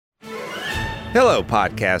Hello,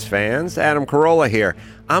 podcast fans. Adam Carolla here.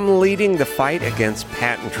 I'm leading the fight against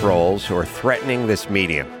patent trolls who are threatening this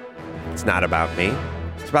medium. It's not about me.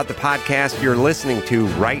 It's about the podcast you're listening to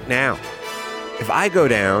right now. If I go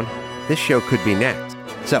down, this show could be next.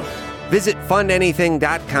 So visit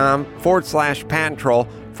fundanything.com/patent troll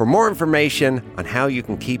for more information on how you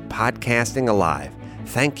can keep podcasting alive.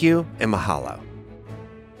 Thank you and mahalo.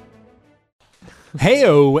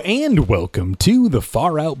 Heyo, and welcome to the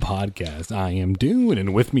Far Out Podcast. I am Dune,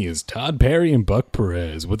 and with me is Todd Perry and Buck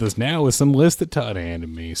Perez. With us now is some list that Todd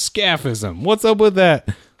handed me. Scaphism. What's up with that?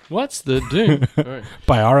 What's the Dune? Right.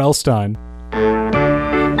 By R.L. Stein.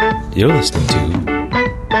 You're listening to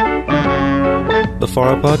the Far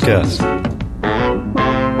Out Podcast,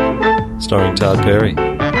 starring Todd Perry,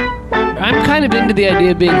 I'm kind of into the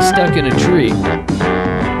idea of being stuck in a tree.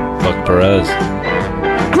 Buck Perez,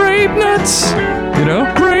 Grape nuts! You know?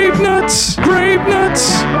 Grape nuts! Grape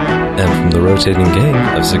nuts! and from the rotating gang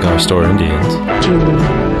of Cigar Store Indians,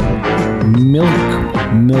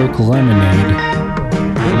 Milk lemonade.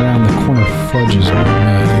 Around the corner fudges are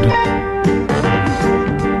made.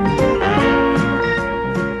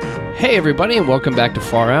 Hey everybody, and welcome back to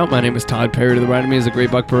Far Out. My name is Todd Perry. To the right of me is the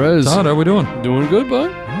great Buck Perez. Todd, how we doing? Doing good,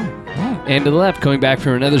 bud. And to the left, coming back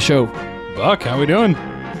for another show, Buck, how we doing?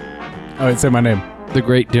 Oh, wait, say my name. the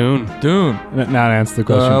great Dune. Dune. Now to answer the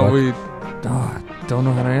question, Buck. We don't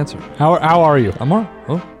know how to answer. How are you? I'm all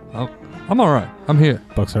right. I'm here.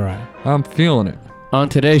 Buck's all right. I'm feeling it. On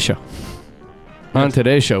today's show,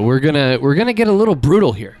 we're gonna get a little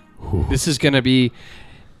brutal here. Ooh. This is gonna be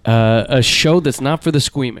a show that's not for the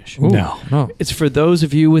squeamish. Ooh, No. It's for those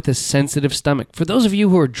of you with a sensitive stomach. For those of you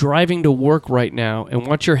who are driving to work right now and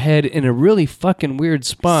want your head in a really fucking weird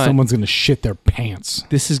spot. Someone's going to shit their pants.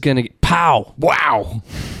 This is gonna get pow. Wow.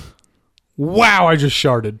 Wow, I just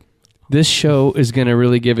sharted. This show is gonna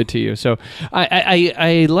really give it to you. So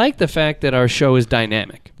I like the fact that our show is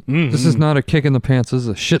dynamic. This is not a kick in the pants. This is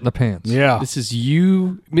a shit in the pants. Yeah. This is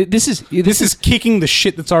you. This is kicking the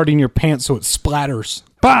shit that's already in your pants so it splatters.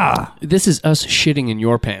 Bah! this is us shitting in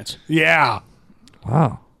your pants. Yeah.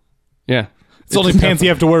 Wow. Yeah. It's only pants you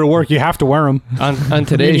have to wear to work. You have to wear them. On Then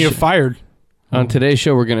today's you get fired. On today's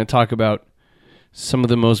show, we're going to talk about some of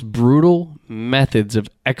the most brutal methods of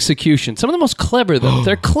execution. Some of the most clever, though.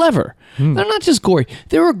 They're clever. They're not just gory.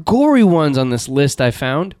 There were gory ones on this list I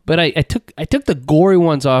found, but I took the gory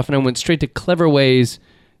ones off and I went straight to clever ways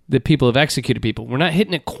that people have executed people. We're not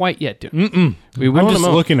hitting it quite yet, Dune. I'm just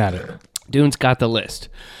looking at it. Dune's got the list.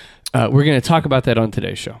 We're going to talk about that on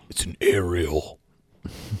today's show. It's an aerial.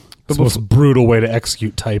 The most brutal way to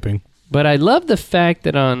execute typing. But I love the fact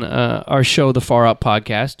that on our show, the Far Out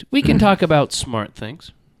Podcast, we can talk about smart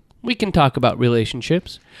things. We can talk about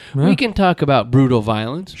relationships. Yeah. We can talk about brutal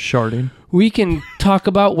violence. Sharding. We can talk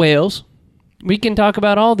about whales. We can talk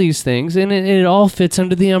about all these things, and it all fits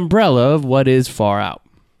under the umbrella of what is Far Out.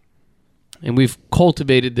 And we've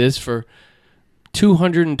cultivated this for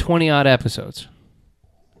 220-odd episodes.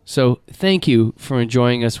 So thank you for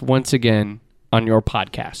enjoying us once again on your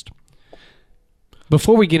podcast.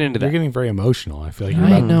 Before we get into that, You're getting very emotional. I feel like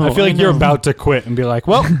I know, I feel like I you're know. about to quit and be like,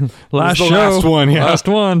 "Well, Last this is the show. last one." Yeah. Last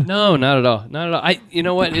one. No, not at all. Not at all. You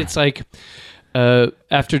know what? It's like I've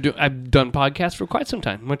done podcasts for quite some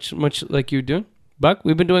time, much like you doing, Buck.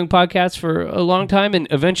 We've been doing podcasts for a long time, and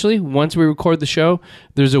eventually, once we record the show,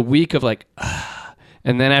 there's a week of like,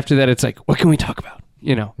 and then after that, it's like, what can we talk about?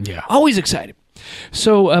 You know, Yeah. always excited.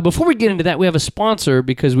 So before we get into that, we have a sponsor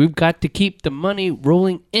because we've got to keep the money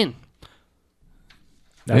rolling in.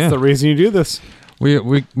 That's the reason you do this.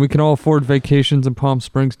 We can all afford vacations in Palm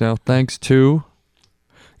Springs now, thanks to...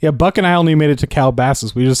 Yeah, Buck and I only made it to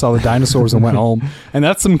Calabasas. We just saw the dinosaurs and went home, and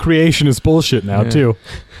that's some creationist bullshit now too.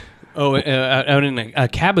 Oh, out in a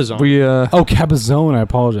Cabazon. Cabazon. I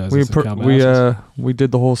apologize. It's Calabasas. We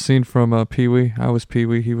did the whole scene from Pee-wee. I was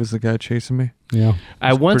Pee-wee. He was the guy chasing me. Yeah.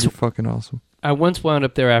 Pretty fucking awesome. I once wound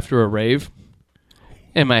up there after a rave,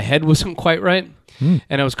 and my head wasn't quite right.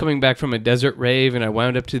 And I was coming back from a desert rave, and I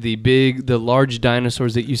wound up to the large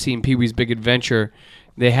dinosaurs that you see in Pee-wee's Big Adventure.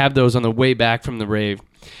 They have those on the way back from the rave.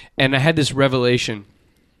 And I had this revelation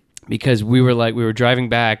because we were driving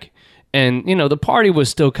back, and, you know, the party was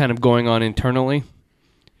still kind of going on internally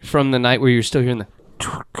from the night where you're still hearing the...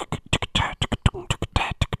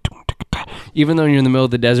 Even though you're in the middle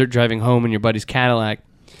of the desert driving home in your buddy's Cadillac.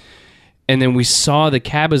 And then we saw the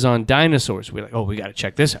Cabazon dinosaurs. We're like, oh, we got to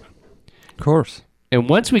check this out. Of course. And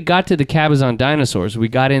once we got to the Cabazon dinosaurs, we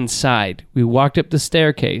got inside. We walked up the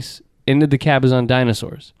staircase into the Cabazon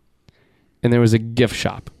dinosaurs. And there was a gift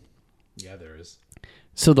shop. Yeah, there is.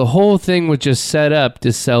 So the whole thing was just set up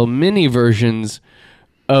to sell mini versions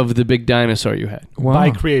of the big dinosaur you had. Wow.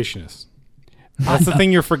 By creationists. That's the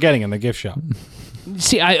thing you're forgetting in the gift shop.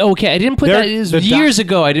 See, I didn't put They're- that. It was the di- years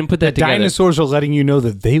ago. I didn't put that together. Dinosaurs are letting you know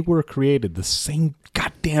that they were created the same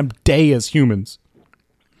goddamn day as humans.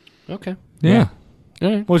 Okay. Yeah. All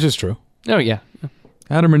right. Which is true. Oh yeah.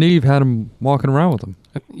 Adam and Eve had him walking around with them.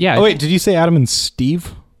 Yeah. Oh, wait, did you say Adam and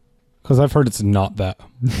Steve? Because I've heard it's not that.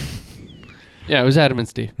 Yeah, it was Adam and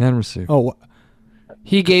Steve. Adam and Steve. Oh,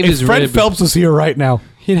 He gave if his Fred rib. Phelps was here right now.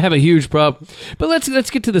 He'd have a huge problem. But let's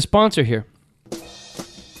get to the sponsor here.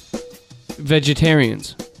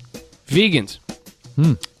 Vegetarians, vegans.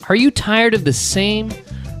 Are you tired of the same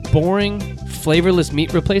boring, flavorless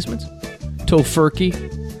meat replacements?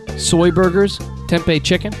 Tofurkey, soy burgers, tempeh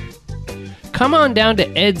chicken? Come on down to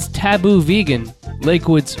Ed's Taboo Vegan,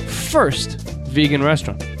 Lakewood's first vegan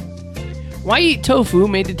restaurant. Why eat tofu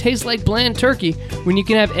made to taste like bland turkey when you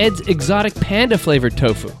can have Ed's exotic panda flavored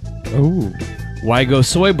tofu? Oh. Why go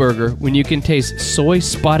soy burger when you can taste soy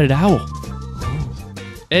spotted owl?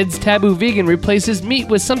 Ed's Taboo Vegan replaces meat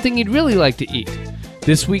with something you'd really like to eat.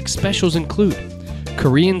 This week's specials include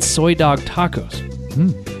Korean soy dog tacos,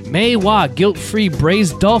 Mei Wa guilt-free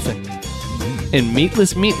braised dolphin, and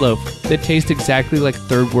meatless meatloaf that tastes exactly like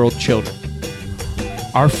third world children.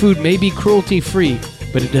 Our food may be cruelty-free,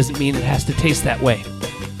 but it doesn't mean it has to taste that way.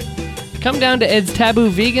 Come down to Ed's Taboo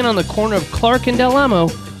Vegan on the corner of Clark and Del Amo,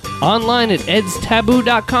 online at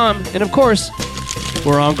edstaboo.com, and of course,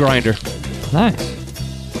 we're on Grindr. Nice.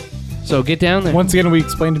 So get down there. Once again, will you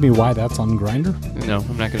explain to me why that's on Grindr? No,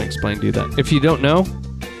 I'm not going to explain to you that. If you don't know,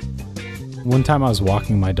 One time I was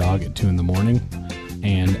walking my dog at 2 a.m,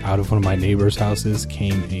 and out of one of my neighbor's houses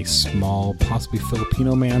came a small, possibly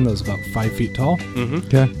Filipino man that was about 5 feet tall.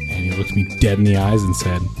 Okay. And he looked me dead in the eyes and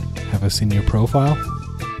said, "Have I seen your profile?"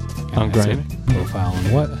 And On I said, Grindr? "Profile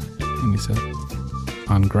on what?" And he said,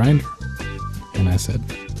 "On Grindr." And I said,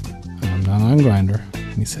 "I'm not on Grindr."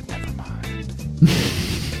 And he said, "Never mind."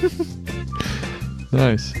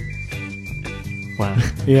 Nice. wow.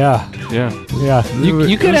 Yeah, Yeah. yeah,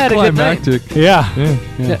 You could It was have had a good night. climactic. yeah.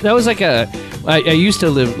 Yeah. That was like I used to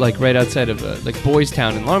live like right outside of like Boys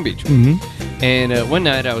Town in Long Beach. Mm-hmm. And one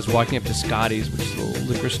night I was walking up to Scotty's, which is a little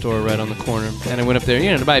liquor store right on the corner. And I went up there,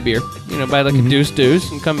 to buy beer. Buy like a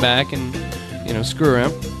deuce and come back and, screw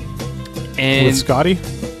around. And With Scotty?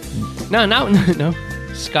 No.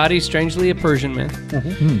 Scotty, strangely a Persian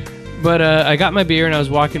man. But I got my beer and I was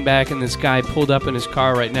walking back, and this guy pulled up in his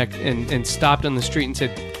car right next and stopped on the street and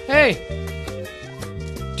said, "Hey,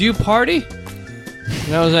 do you party?"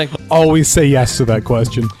 And I was like, Always say yes to that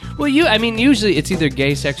question. "Well, usually it's either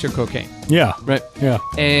gay sex or cocaine, Yeah, right?" yeah.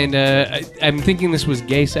 And I'm thinking this was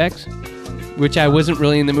gay sex, which I wasn't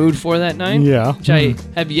really in the mood for that night. Yeah. Which I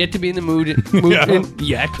have yet to be in the mood Yeah. in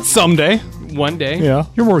yet. Someday. One day. Yeah.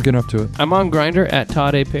 You're working up to it. I'm on Grindr at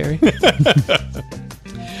Todd A. Perry.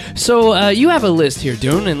 So you have a list here,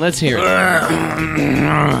 Dune, and let's hear it.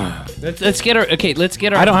 Let's get our.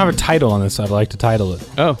 I don't have a title on this. I'd like to title it.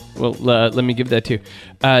 Oh, well, let me give that to you.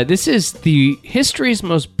 This is the history's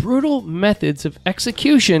most brutal methods of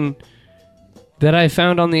execution that I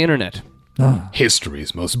found on the internet.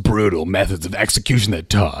 History's most brutal methods of execution that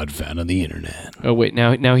Todd found on the internet. Oh, wait,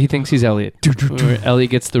 now he thinks he's Elliot. Where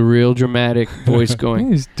Elliot gets the real dramatic voice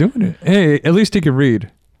going. He's doing it. Hey, at least he can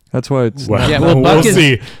read. That's why it's. Well, Yeah, well, we'll Buck is-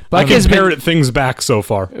 see. Buck I has can been- parrot things back so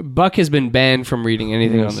far. Buck has been banned from reading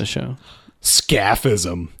anything on the show.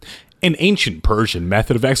 Scaphism. An ancient Persian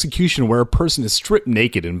method of execution where a person is stripped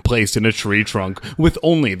naked and placed in a tree trunk with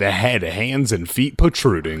only the head, hands, and feet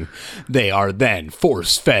protruding. They are then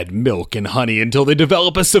force-fed milk and honey until they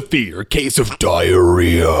develop a severe case of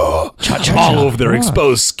diarrhea. All of their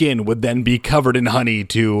exposed skin would then be covered in honey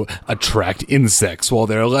to attract insects while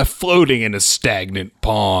they're left floating in a stagnant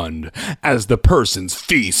pond. As the person's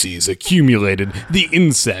feces accumulated, the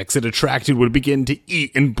insects it attracted would begin to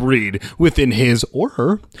eat and breed within his or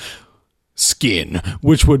her skin,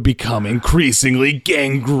 which would become increasingly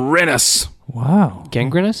gangrenous. Wow.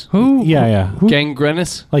 Gangrenous? Who? Yeah.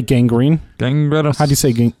 Gangrenous? Like gangrene? Gangrenous. How do you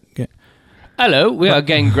say Hello, we are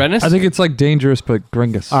gangrenous. I think it's like dangerous, but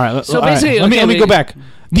gringus. All right. So basically, let okay, me go back.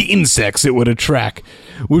 The insects it would attract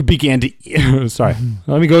would begin to. Sorry.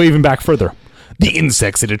 Let me go even back further. The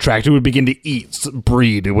insects it attracted would begin to eat,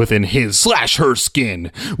 breed within his/her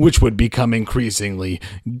skin, which would become increasingly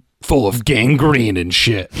full of gangrene and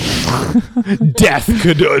shit. Death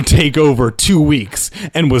could take over 2 weeks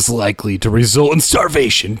and was likely to result in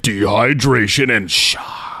starvation, dehydration, and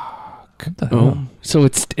shock. Oh, so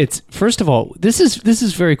it's first of all, this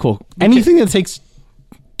is very cool. Anything that takes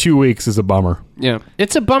 2 weeks is a bummer. Yeah,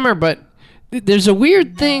 it's a bummer, but there's a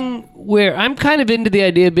weird thing where I'm kind of into the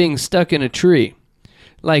idea of being stuck in a tree.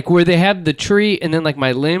 like where they have the tree and then like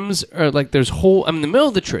my limbs are like I'm in the middle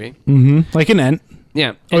of the tree. Mm-hmm. Like an ant.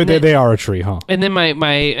 Yeah. Oh, they are a tree, huh? And then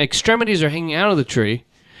my extremities are hanging out of the tree.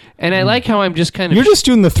 And I like how I'm just kind of... You're just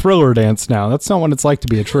doing the Thriller dance now. That's not what it's like to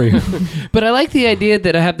be a tree. But I like the idea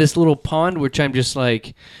that I have this little pond which I'm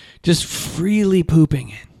just freely pooping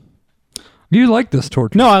in. You like this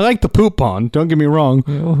torture? No, I like the poop pond. Don't get me wrong.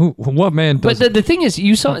 What man does? But the thing is,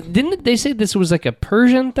 didn't they say this was like a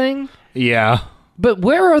Persian thing? Yeah. But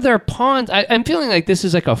where are there ponds? I'm feeling like this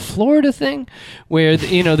is like a Florida thing, where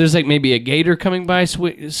there's like maybe a gator coming by,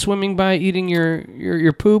 swimming by, eating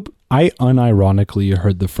your poop. I unironically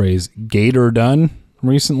heard the phrase "gator done"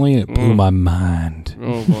 recently, and it blew my mind.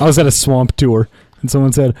 Oh, boy. I was at a swamp tour, and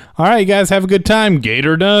someone said, "All right, you guys, have a good time.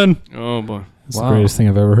 Gator done." Oh boy, it's the greatest thing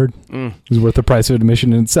I've ever heard. It's worth the price of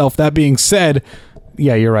admission in itself. That being said,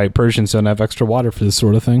 yeah, you're right. Persians don't have extra water for this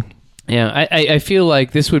sort of thing. Yeah, I feel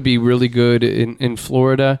like this would be really good in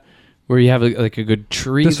Florida, where you have a good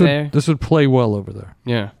tree there. This would play well over there.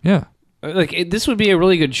 Yeah. Yeah. Like this would be a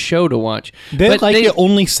really good show to watch. They it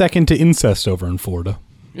only second to incest over in Florida.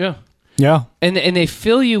 Yeah. Yeah. And they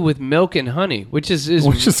fill you with milk and honey, which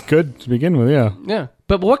is good to begin with, yeah. Yeah.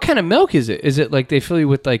 But what kind of milk is it? Is it like they fill you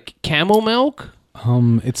with like camel milk?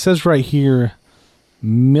 It says right here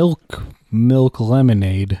milk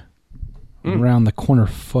lemonade. Around the corner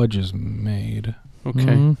fudge is made. Okay.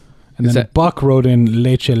 And then Buck wrote in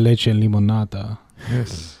leche limonada.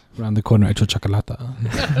 Yes. Around the corner hecho chocolata.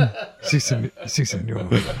 Si, senor.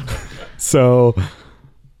 So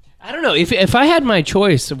I don't know if I had my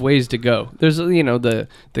choice of ways to go. There's the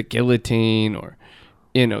guillotine or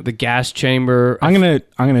the gas chamber. I'm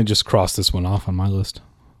gonna just cross this one off on my list.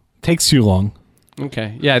 Takes too long.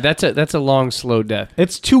 Okay, yeah, that's a long, slow death.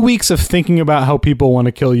 It's 2 weeks of thinking about how people want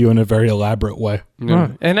to kill you in a very elaborate way. Yeah.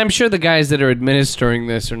 Right. And I'm sure the guys that are administering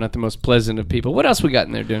this are not the most pleasant of people. What else we got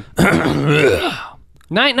in there, dude?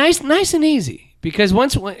 nice and easy. Because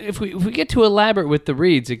if we get too elaborate with the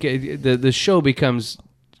reads, the show becomes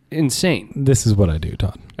insane. This is what I do,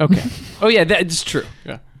 Todd. Okay. Oh yeah, that's true.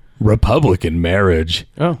 Yeah. Republican marriage.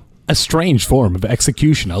 Oh. A strange form of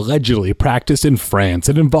execution allegedly practiced in France.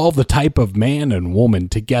 It involved the type of man and woman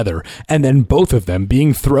together, and then both of them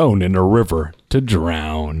being thrown in a river to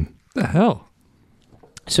drown. The hell?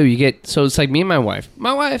 So it's like me and my wife.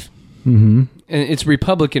 Mm-hmm. And it's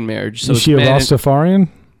Republican marriage. So is she a Rastafarian?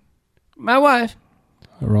 My wife.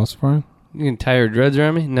 A Rastafarian? You can tie her dreads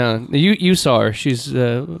around me? No. You saw her. She's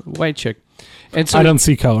a white chick. And so I don't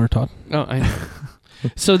see color, Todd. Oh, I know.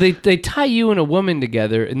 So they tie you and a woman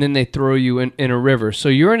together, and then they throw you in a river. So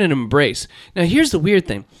you're in an embrace. Now, here's the weird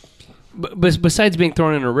thing. Besides being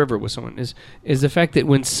thrown in a river with someone, is the fact that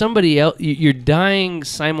when somebody else, you're dying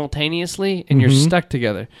simultaneously, and you're stuck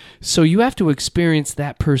together. So you have to experience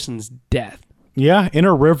that person's death. Yeah, in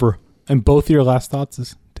a river. And both of your last thoughts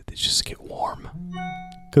is, did they just get warm?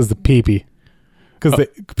 Because the pee-pee. Because the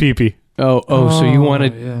pee-pee. Oh, so you want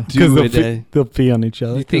to do it. They'll pee on each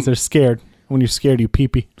other because they're scared. When you're scared, you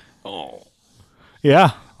pee-pee. Oh.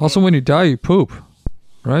 Yeah. Also, when you die, you poop.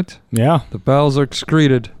 Right? Yeah. The bowels are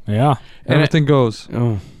excreted. Yeah. Everything goes.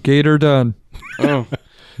 Oh. Gator done. Oh.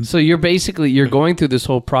 So you're going through this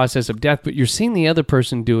whole process of death, but you're seeing the other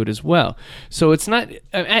person do it as well. So it's not...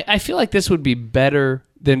 I feel like this would be better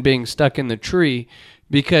than being stuck in the tree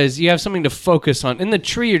because you have something to focus on. In the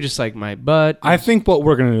tree, you're just like, my butt. I think what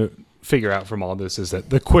we're going to figure out from all this is that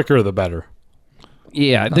the quicker the better.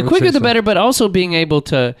 Yeah, the quicker the better, but also being able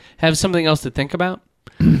to have something else to think about.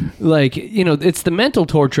 Like, it's the mental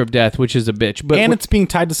torture of death, which is a bitch. But it's being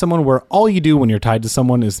tied to someone where all you do when you're tied to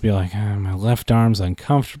someone is be like, my left arm's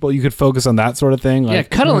uncomfortable. You could focus on that sort of thing. Like,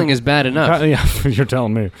 cuddling is bad enough. Yeah, you're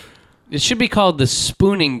telling me. It should be called the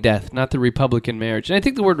spooning death, not the Republican marriage. And I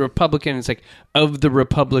think the word Republican is like of the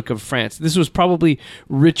Republic of France. This was probably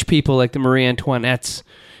rich people like the Marie Antoinettes,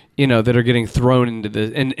 that are getting thrown into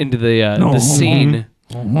the scene.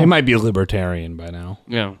 It might be a libertarian by now.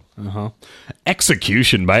 Yeah.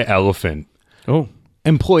 Execution by elephant. Oh.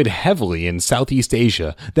 Employed heavily in Southeast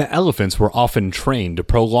Asia, the elephants were often trained to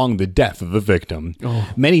prolong the death of the victim.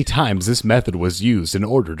 Oh. Many times this method was used in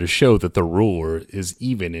order to show that the ruler is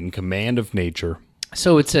even in command of nature.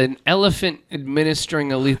 So it's an elephant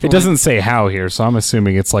administering a lethal... It doesn't say how here, so I'm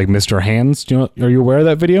assuming it's like Mr. Hands. Are you aware of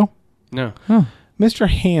that video? No. Huh. Mr.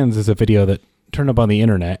 Hands is a video that turned up on the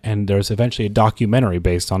internet, and there's eventually a documentary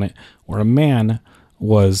based on it where a man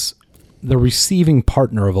was the receiving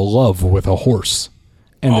partner of a love with a horse,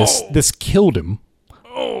 and this killed him.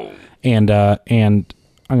 Oh. And I'm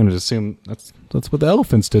going to assume that's what the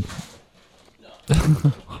elephants did.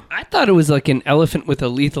 I thought it was like an elephant with a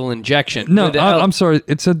lethal injection. No, The I'm sorry.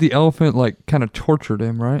 It said the elephant like kind of tortured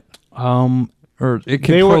him, right? Or it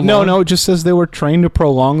can They were prolong- no. It just says they were trained to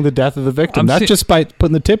prolong the death of the victim. I'm That's see- just by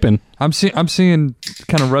putting the tip in. I'm seeing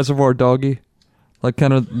kind of Reservoir Doggy, like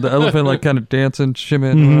kind of the elephant like kind of dancing,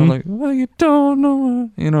 shimmying around like, well, you don't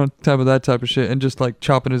know, type of shit, and just like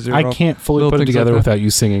chopping his ear I off. can't fully Little put it things together like that. without you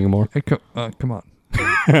singing more. Hey, come on.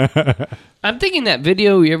 I'm thinking that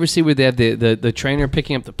video you ever see where they have the trainer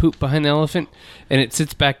picking up the poop behind the elephant, and it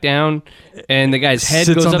sits back down, and the guy's head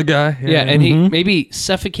Sits goes on up. the guy. Yeah, and he maybe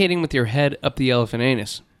suffocating with your head up the elephant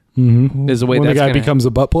anus Mm-hmm. is the way When the that's guy gonna becomes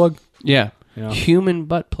a butt plug. Yeah. Yeah. Human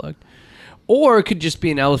butt plug. Or it could just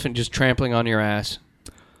be an elephant just trampling on your ass.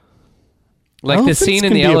 Like Elephants the scene in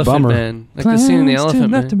can The be a Elephant bummer. Man. Like the scene in The Plans Elephant to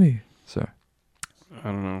Man. left to me. Sorry. I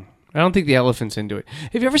don't know. I don't think the elephant's into it.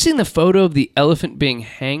 Have you ever seen the photo of the elephant being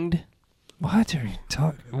hanged? What are you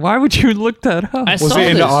talking? Why would you look that up? I Was saw it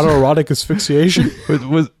into this. autoerotic asphyxiation?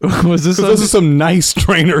 was this Those are some nice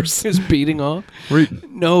trainers. He was beating off. was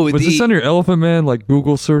No, this on your Elephant Man like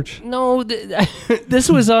Google search? No, this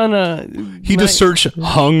was on a. He just searched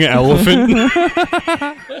hung elephant.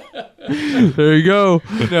 There you go.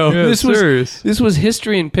 No, Yeah, this was serious. this was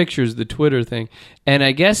History in Pictures, the Twitter thing, and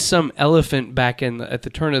I guess some elephant back at the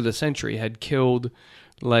turn of the century had killed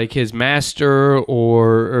like his master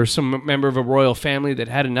or some member of a royal family that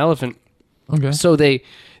had an elephant. Okay. So they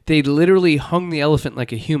literally hung the elephant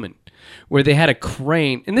like a human, where they had a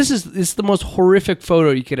crane, and this is the most horrific photo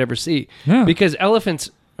you could ever see. Yeah. Because elephants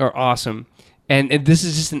are awesome. And this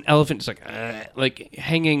is just an elephant, just like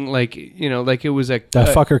hanging, like like it was a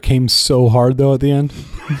That fucker came so hard though at the end.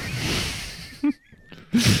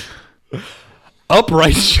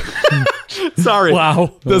 Upright. Sorry.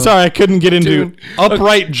 Wow. Sorry, I couldn't get into Dude.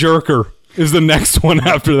 upright jerker is the next one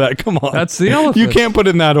after that. Come on. That's the elephant. You can't put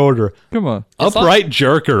it in that order. Come on. Upright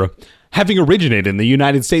jerker. Having originated in the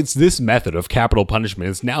United States, this method of capital punishment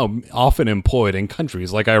is now often employed in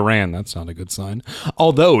countries like Iran. That's not a good sign.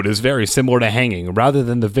 Although it is very similar to hanging, rather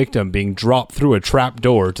than the victim being dropped through a trap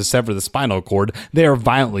door to sever the spinal cord, they are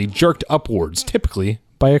violently jerked upwards, typically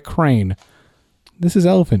by a crane. This is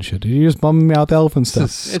elephant shit. Dude. You're just bumming me out the elephant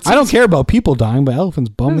stuff. I don't care about people dying, but elephants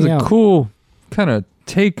bum This is me a out. cool kind of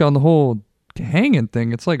take on the whole hanging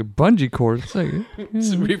thing. It's like a bungee cord. It's like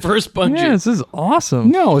It's reverse bungee. yeah, this is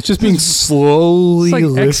awesome. No, it's just being slowly It's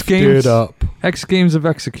like X lifted Games. up. X Games of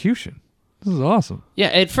execution. This is awesome. Yeah,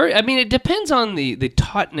 at first, I mean, it depends on the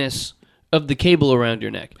tautness of the cable around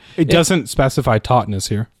your neck. It doesn't specify tautness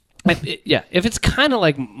here. If it's kind of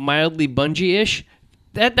like mildly bungee-ish,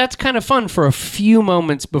 that's kind of fun for a few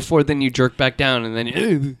moments before then you jerk back down and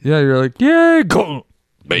then Yeah, you're like, yeah, go.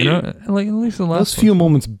 You know, like at least the last Those few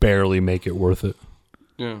moments barely make it worth it.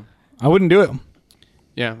 yeah. I wouldn't do it.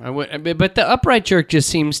 Yeah, I would, but the upright jerk just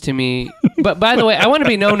seems to me. But by the way, I want to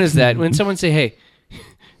be known as that. When someone say, "Hey,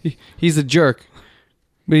 he's a jerk,"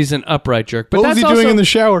 but he's an upright jerk. But What was that's he doing also- in the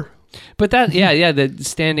shower? But that, yeah, the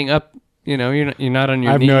standing up. You're not on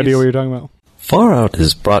your I have knees. no idea what you're talking about. Far Out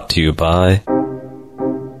is brought to you by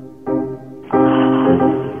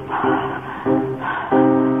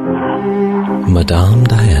Madame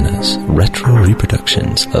Diana's retro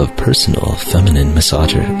reproductions of personal feminine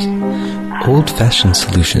massagers. Old-fashioned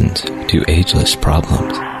solutions to ageless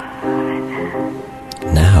problems.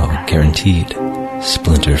 Now guaranteed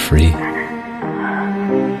splinter-free.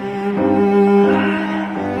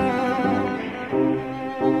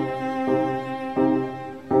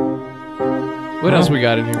 What else we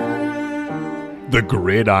got in here? The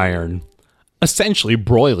gridiron. Essentially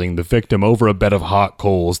broiling the victim over a bed of hot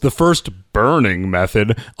coals. The first burning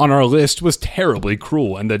method on our list was terribly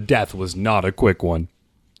cruel, and the death was not a quick one.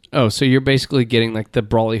 Oh, so you're basically getting like the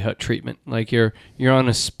Brawley Hut treatment. Like you're on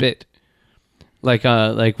a spit. Like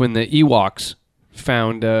when the Ewoks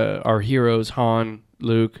found our heroes Han,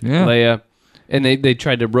 Luke, Yeah. Leia, and they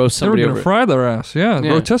tried to roast They were somebody gonna over. fry their ass. Yeah,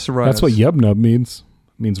 Yeah. rotisserie. That's what yub-nub means.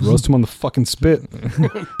 It means roast him on the fucking spit.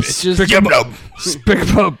 Bitches. Yub-nub. Pick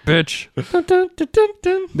 'em up, bitch. Dun, dun, dun, dun,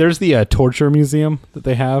 dun. There's the torture museum that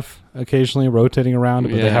they have occasionally rotating around,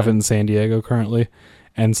 but they Yeah. have it in San Diego currently.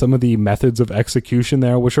 And some of the methods of execution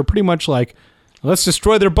there, which are pretty much like, let's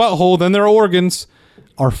destroy their butthole, then their organs,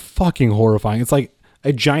 are fucking horrifying. It's like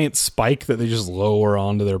a giant spike that they just lower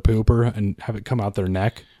onto their pooper and have it come out their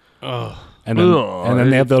neck. Ugh. And then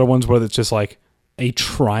they have the other ones where it's just like a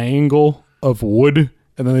triangle of wood,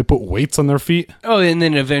 and then they put weights on their feet. Oh, and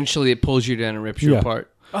then eventually it pulls you down and rips you Yeah.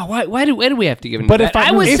 apart. Oh, why do we have to give in? But to if that?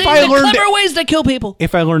 I- was if saying I the learned clever ways to kill people.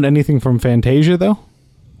 If I learned anything from Fantasia, though,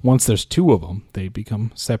 once there's two of them, they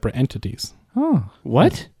become separate entities. Oh,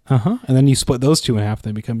 What? And then you split those two in half,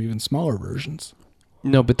 they become even smaller versions.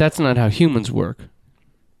 No, but that's not how humans work.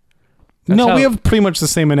 That's No, how- we have pretty much the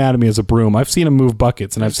same anatomy as a broom. I've seen them move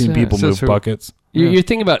buckets, and I've seen people says move who? buckets. You're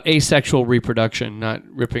thinking about asexual reproduction, not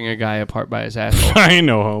ripping a guy apart by his asshole. I ain't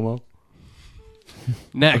no homo.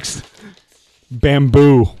 Next.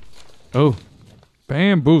 Bamboo. Oh.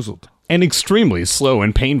 Bamboozled. An extremely slow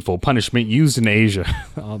and painful punishment used in Asia.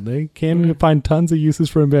 Oh, they can find tons of uses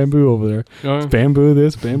for bamboo over there. Oh. Bamboo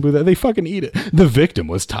this, bamboo that. They fucking eat it. The victim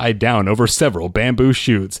was tied down over several bamboo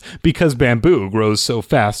shoots because bamboo grows so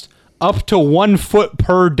fast, up to 1 foot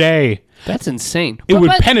per day. That's insane. It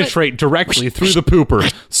would penetrate directly through the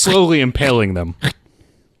pooper, slowly impaling them.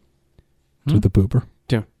 Through the pooper.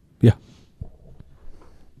 Dude, Yeah.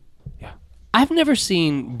 I've never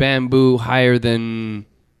seen bamboo higher than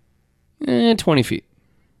 20 feet.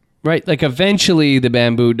 Right? Like eventually the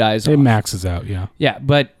bamboo dies It off. maxes out, yeah. Yeah,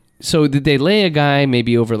 but so did they lay a guy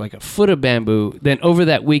maybe over like a foot of bamboo, then over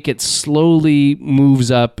that week it slowly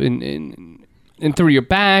moves up and through your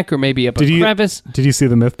back or maybe up a crevice? Did you see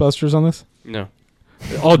the Mythbusters on this? No.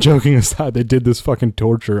 All joking aside, they did this fucking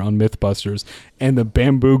torture on Mythbusters, and the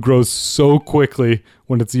bamboo grows so quickly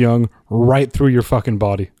when it's young, right through your fucking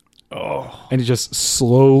body. Oh. And it just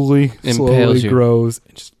slowly Impales you. grows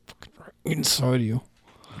and just fucking right inside you.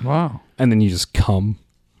 Wow. And then you just come.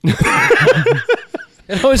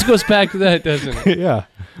 It always goes back to that, doesn't it? Yeah.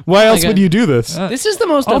 Why else God. would you do this? This is the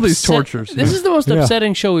most All these tortures. This is the most Yeah.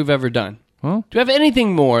 upsetting show we've ever done. Well, Do you have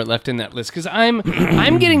anything more left in that list? Because I'm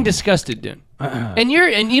getting disgusted, dude. And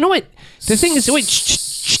you know what? The thing is, wait.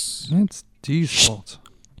 it's D's fault.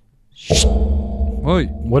 Wait.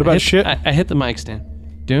 What about shit? I hit the mic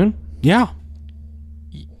stand. Dune? Yeah.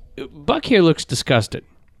 Buck here looks disgusted.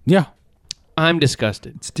 Yeah. I'm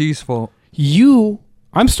disgusted. It's D's fault. You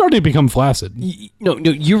I'm starting to become flaccid. no,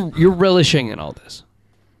 you're relishing in all this.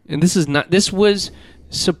 And this was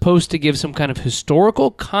supposed to give some kind of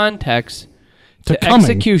historical context to coming.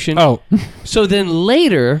 execution. Oh. So then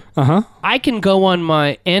later, Uh-huh. I can go on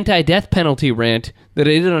my anti-death penalty rant that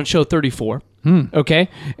I did on show 34. Okay?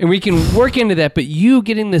 And we can work into that, but you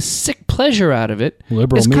getting this sick pleasure out of it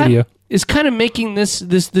Liberal is media. is kind of making this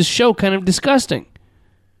show kind of disgusting.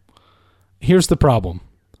 Here's the problem.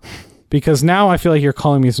 Because now I feel like you're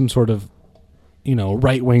calling me some sort of,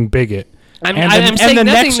 right-wing bigot. I'm saying the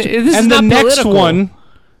nothing. next, This is and not the next political. one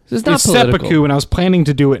This is not is political. seppuku, and I was planning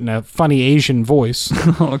to do it in a funny Asian voice.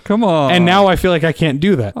 Oh, come on. And now I feel like I can't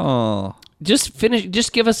do that. Oh. Just finish.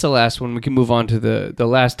 Just give us the last one. We can move on to the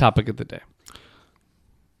last topic of the day.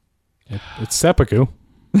 It's seppuku.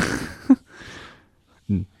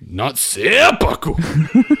 Not seppuku.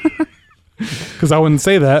 Because I wouldn't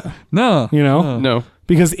say that, No. No.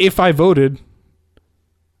 Because if I voted,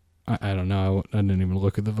 I don't know. I didn't even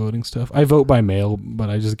look at the voting stuff. I vote by mail, but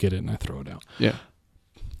I just get it and I throw it out. Yeah.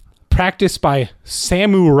 Practiced by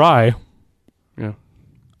samurai. Yeah.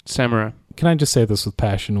 Samurai. Can I just say this with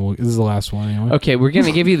passion? This is the last one anyway. Okay, we're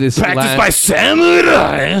gonna give you this Practiced last. by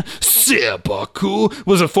samurai, seppuku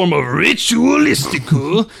was a form of ritualistic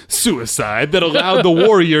suicide that allowed the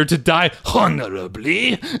warrior to die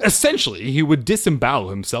honorably. Essentially, he would disembowel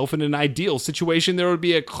himself in an ideal situation. There would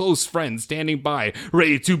be a close friend standing by,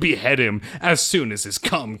 ready to behead him as soon as his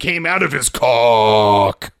cum came out of his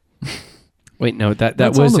cock. Wait, no, that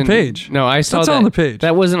That's on the wasn't page. No, I saw That's that on the page.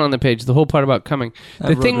 That wasn't on the page. The whole part about coming. The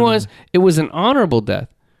wrote thing it was, it was an honorable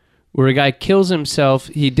death, where a guy kills himself,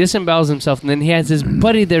 he disembowels himself, and then he has his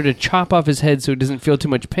buddy there to chop off his head so he doesn't feel too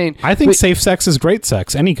much pain. I think But- safe sex is great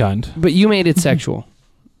sex, any kind. But you made it sexual.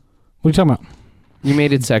 What are you talking about? You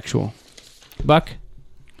made it sexual. Buck,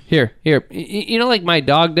 here. You know, like my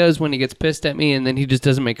dog does when he gets pissed at me and then he just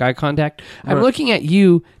doesn't make eye contact. I'm Right. looking at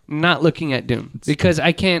you, not looking at Doom, because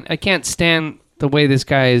I can't stand the way this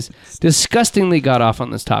guy is disgustingly got off on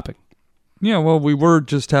this topic. Yeah, well, we were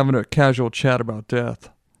just having a casual chat about death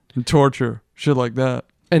and torture, shit like that.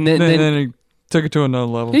 And then he took it to another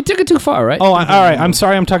level. he took it too far, right? Oh, all right. I'm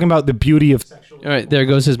sorry. I'm talking about the beauty of sexual. All right, there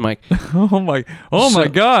goes his mic. Oh my So-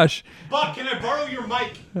 gosh. Buck, can I borrow your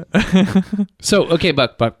mic? So, okay,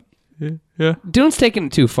 Buck. Yeah. Dune's taking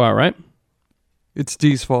it too far, right? It's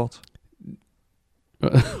D's fault.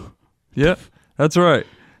 Yeah, that's right.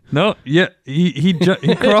 No, yeah, he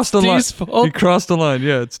crossed the line. D's fault? He crossed the line.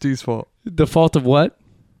 Yeah, it's D's fault. The fault of what?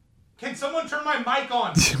 Can someone turn my mic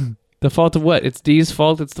on? The fault of what? It's D's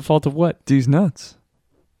fault. It's the fault of what? D's nuts.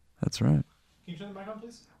 That's right. Can you turn the mic on,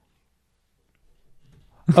 please?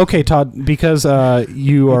 Okay, Todd, because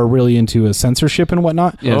you are really into censorship and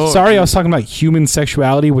whatnot. Yes. Sorry, I was talking about human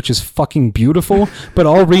sexuality, which is fucking beautiful, but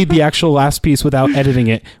I'll read the actual last piece without editing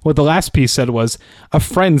it. What the last piece said was, a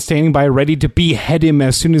friend standing by ready to behead him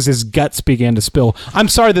as soon as his guts began to spill. I'm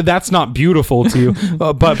sorry that that's not beautiful to you,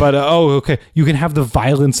 okay, you can have the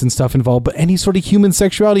violence and stuff involved, but any sort of human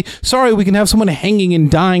sexuality, sorry, we can have someone hanging and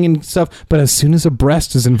dying and stuff, but as soon as a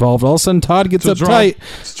breast is involved, all of a sudden Todd gets uptight.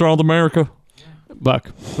 It's Ronald America.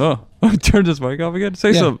 Buck. Oh, turn this mic off again.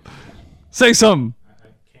 Say something. Say something.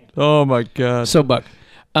 Oh my god. So Buck,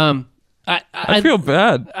 I feel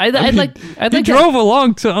bad. I'd like you drove a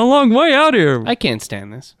long way out here. I can't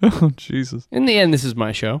stand this. Oh Jesus. In the end, this is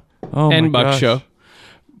my show Oh and my Buck's gosh. show.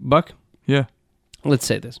 Buck, Yeah. let's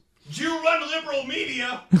say this. You run liberal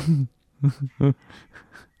media.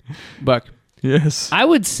 Buck, Yes. I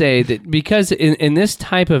would say that because in this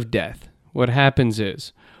type of death, what happens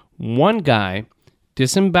is one guy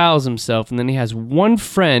disembowels himself and then he has one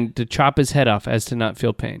friend to chop his head off as to not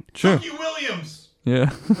feel pain. Sure. Williams.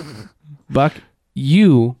 Yeah. Buck,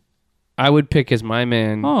 I would pick as my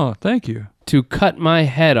man Oh, thank you. to cut my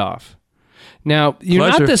head off. Now, you're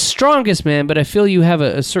Pleasure. not the strongest man, but I feel you have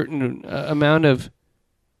a certain amount of...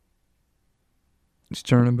 Just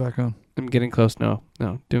turn him back on. I'm getting close. No.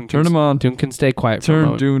 Dune Turn him on. Dune can stay quiet for a Turn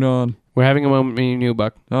moment. Dune on. We're having a moment, me and you,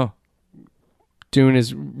 Buck. Oh. Dune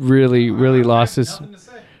has really lost his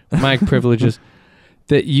mic privileges.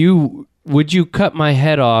 That would you cut my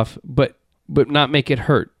head off, but not make it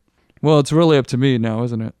hurt? Well, it's really up to me now,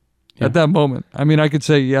 isn't it? Yeah. At that moment. I mean, I could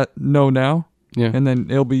say no now, Yeah. and then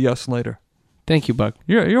it'll be yes later. Thank you, Buck.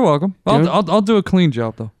 You're welcome. Dune? I'll do a clean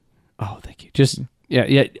job though. Oh, thank you. Just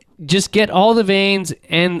just get all the veins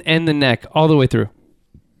and the neck all the way through.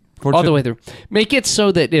 All the way through. Make it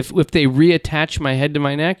so that if they reattach my head to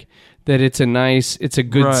my neck, that it's a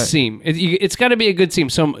good Right. seam. It's got to be a good seam,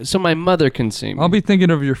 so my mother can see me. I'll be thinking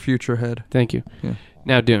of your future head. Thank you. Yeah.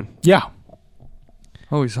 Now, Dune, Yeah.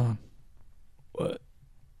 Oh, he's on.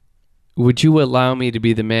 would you allow me to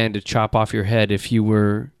be the man to chop off your head if you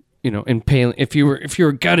were, impaling? If you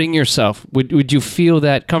were gutting yourself, would you feel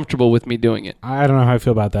that comfortable with me doing it? I don't know how I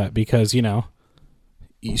feel about that because,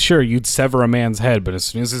 sure, you'd sever a man's head, but as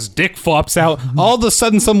soon as his dick flops out, all of a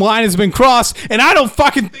sudden some line has been crossed, and I don't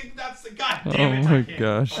fucking think that's the goddamn Oh my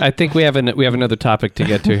gosh. I think we have another topic to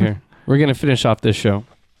get to here. We're gonna finish off this show.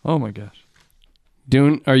 Oh my gosh.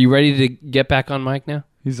 Dune, are you ready to get back on mic now?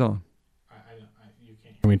 He's on.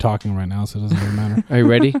 We're talking right now, so it doesn't really matter. Are you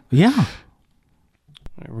ready? Yeah. All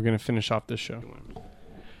right, we're going to finish off this show.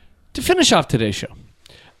 To finish off today's show,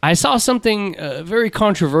 I saw something very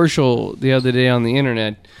controversial the other day on the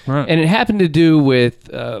internet, Right. and it happened to do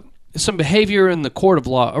with some behavior in the court of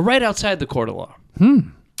law, or right outside the court of law.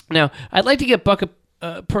 Now, I'd like to get Buck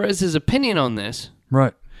Perez's opinion on this,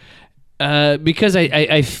 Right. because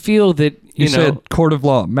I feel that, You said court of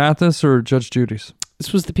law, Mathis or Judge Judy's?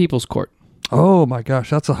 this was the people's court. Oh my gosh,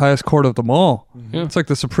 that's the highest court of them all. Yeah. It's like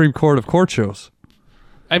the Supreme Court of court shows.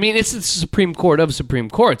 I mean, it's the Supreme Court of Supreme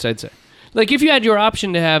Courts, I'd say. Like, if you had your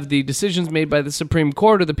option to have the decisions made by the Supreme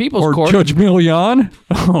Court or the People's Or Court, Judge Millian.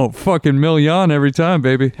 Oh, fucking Millian every time,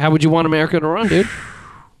 baby. how would you want America to run, dude?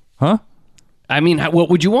 Huh? I mean, what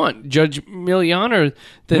would you want? Judge Millian or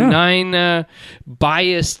the Yeah. 9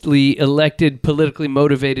 biasedly elected, politically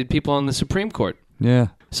motivated people on the Supreme Court? Yeah.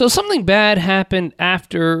 So something bad happened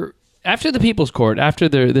after the People's Court, after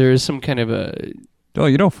there is some kind of a... Oh,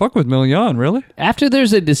 you don't fuck with Millian, really? After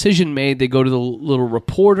there's a decision made, they go to the little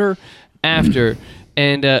reporter after,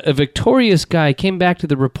 and a victorious guy came back to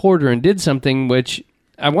the reporter and did something which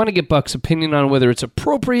I want to get Buck's opinion on whether it's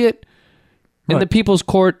appropriate in the People's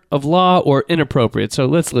Court of Law or inappropriate. So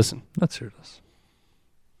let's listen. Let's hear this.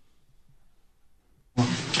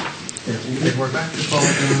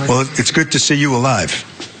 Well, it's good to see you alive.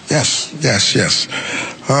 Yes.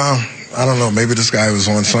 I don't know. Maybe this guy was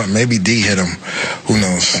on something. Maybe D hit him. Who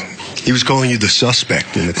knows? He was calling you the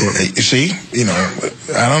suspect in the court. You see,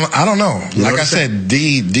 I don't know. Like I said,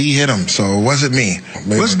 D hit him, so it wasn't me.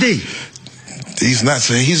 Maybe. What's D? D's nuts.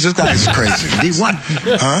 This guy's crazy. D what?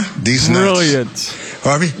 Huh? D's nuts. Brilliant.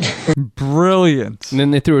 Harvey? Brilliant. And then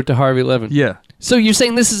they threw it to Harvey Levin. Yeah. So you're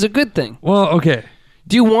saying this is a good thing? Well, okay.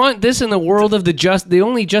 Do you want this in the world of the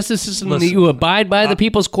only justice system that Listen, you abide by the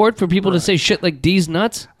People's Court for people to say shit like D's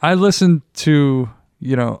nuts? I listened to,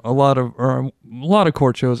 a lot of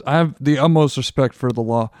court shows. I have the utmost respect for the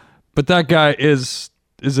law, but that guy is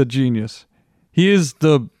a genius. He is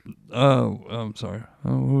the I'm sorry.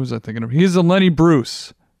 Who was I thinking of? He's the Lenny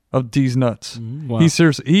Bruce of D's nuts. Wow.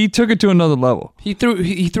 He took it to another level. He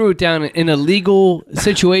threw it down in a legal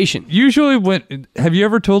situation. Usually have you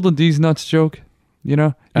ever told a D's nuts joke? You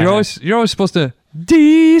know, you're always supposed to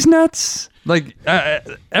D's nuts. Like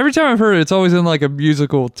every time I've heard it, it's always in like a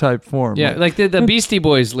musical type form. Yeah, like the Beastie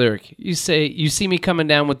Boys lyric. You say, "You see me coming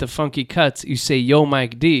down with the funky cuts." You say, "Yo,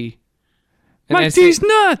 Mike D." And Mike D's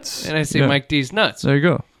nuts. And I say, Yeah. "Mike D's nuts." There you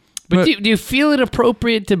go. But do you feel it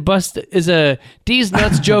appropriate to bust? Is a D's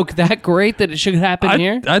nuts joke that great that it should happen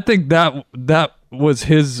here? I think that was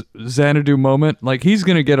his Xanadu moment. Like he's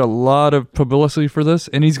gonna get a lot of publicity for this,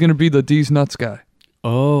 and he's gonna be the D's nuts guy.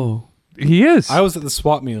 Oh. He is. I was at the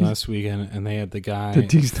swap meet last weekend, and they had the guy The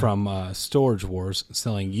D's from Storage Wars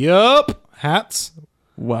selling hats.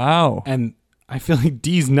 Wow. And I feel like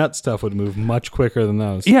D's nut stuff would move much quicker than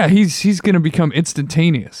those. Yeah, he's gonna become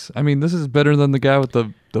instantaneous. I mean, this is better than the guy with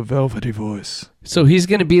the velvety voice. So he's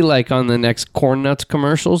going to be like on the next Corn Nuts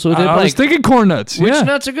commercials with it. I was thinking corn nuts. Which yeah.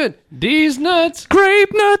 nuts are good? D's nuts. Grape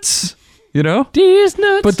nuts. You know? D's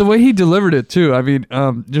nuts. But the way he delivered it too, I mean,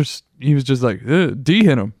 he was just like, D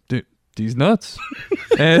hit him. D's nuts.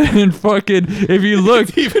 and fucking, if you look,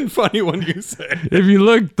 It's even funny when you say if you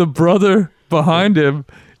look, the brother behind him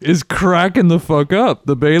is cracking the fuck up.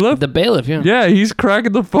 The bailiff. the bailiff, yeah. Yeah, he's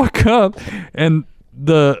cracking the fuck up. And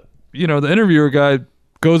the interviewer guy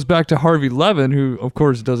goes back to Harvey Levin, who of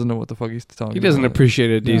course doesn't know what the fuck he's talking about. He doesn't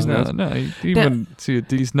appreciate a D's nuts. No, he wouldn't see a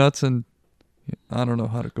D's nuts, and I don't know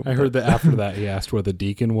how to go. I heard that after that he asked where the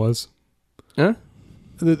deacon was. Huh?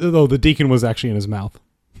 The deacon was actually in his mouth.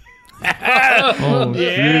 Oh,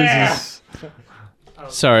 Jesus.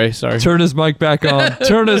 Sorry. Turn his mic back on.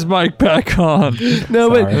 Turn his mic back on. No,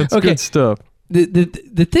 Sorry. but That's okay. good stuff.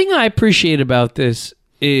 The thing I appreciate about this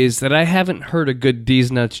is that I haven't heard a good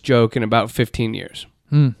D's nuts joke in about 15 years.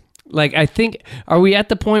 Like, I think, are we at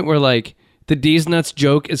the point where like the D's nuts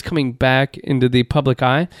joke is coming back into the public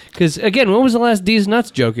eye? Because again, when was the last D's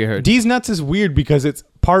nuts joke you heard? D's nuts is weird because it's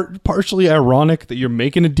partially ironic that you're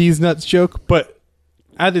making a D's nuts joke, but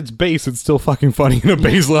at its base, it's still fucking funny in a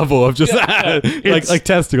base level of just like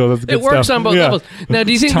testicles. That's good It works stuff. on both Yeah. levels. Now,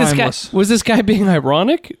 do you think timeless. was this guy being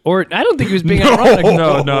ironic? Or I don't think he was being ironic.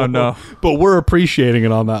 No. But we're appreciating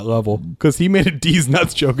it on that level because he made a D's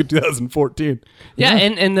nuts joke in 2014. Yeah,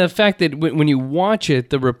 and the fact that when you watch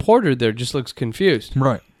it, the reporter there just looks confused.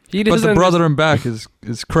 Right. He But doesn't the brother in back is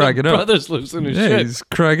cracking up. Brother's losing his Yeah, shit. he's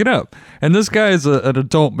cracking up. And this guy is an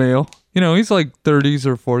adult male. You know, he's like 30s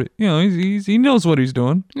or 40. You know, he knows what he's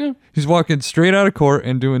doing. Yeah. He's walking straight out of court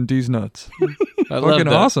and doing D's nuts. I love Fucking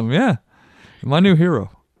that. awesome, yeah. My new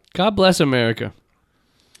hero. God bless America.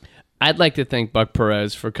 I'd like to thank Buck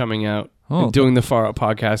Perez for coming out Oh, and doing the Far Out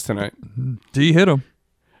podcast tonight. D hit him.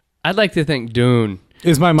 I'd like to thank Dune.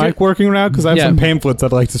 Is my mic working now? Because I have Yeah. some pamphlets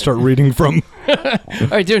I'd like to start reading from. All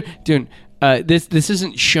right, Dune. This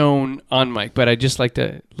isn't shown on mic, but I just like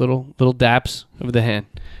the little daps of the hand.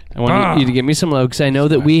 I want you to give me some love because I know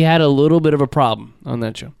that we had a little bit of a problem on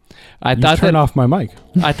that show. I You thought turn that off my mic.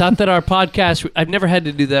 I thought that our podcast. I've never had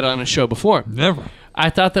to do that on a show before. Never. I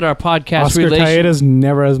thought that our podcast Oscar Tayeda's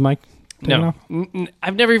never has mic. turned No, off?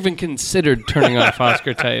 I've never even considered turning off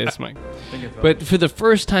Oscar Tayeda's mic. But for the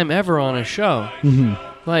first time ever on a show,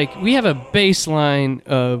 like we have a baseline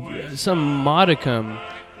of some modicum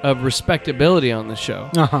of respectability on the show,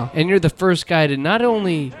 and you're the first guy to not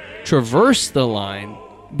only traverse the line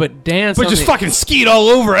but dance. But on just the, fucking skeet all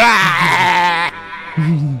over. Ah!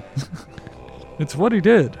 It's what he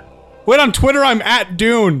did. Wait, on Twitter, I'm at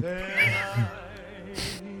Dune.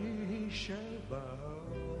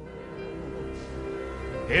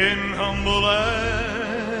 In humble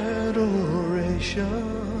adoration,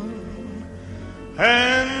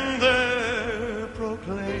 and there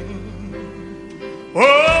proclaim,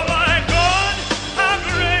 oh my God, how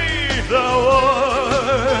great thou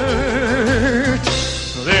art.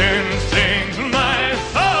 Then sings my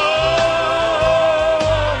soul,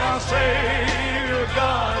 my Savior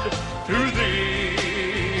God, to thee.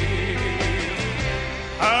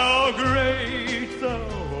 How great thou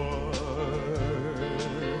art,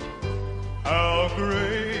 how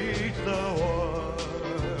great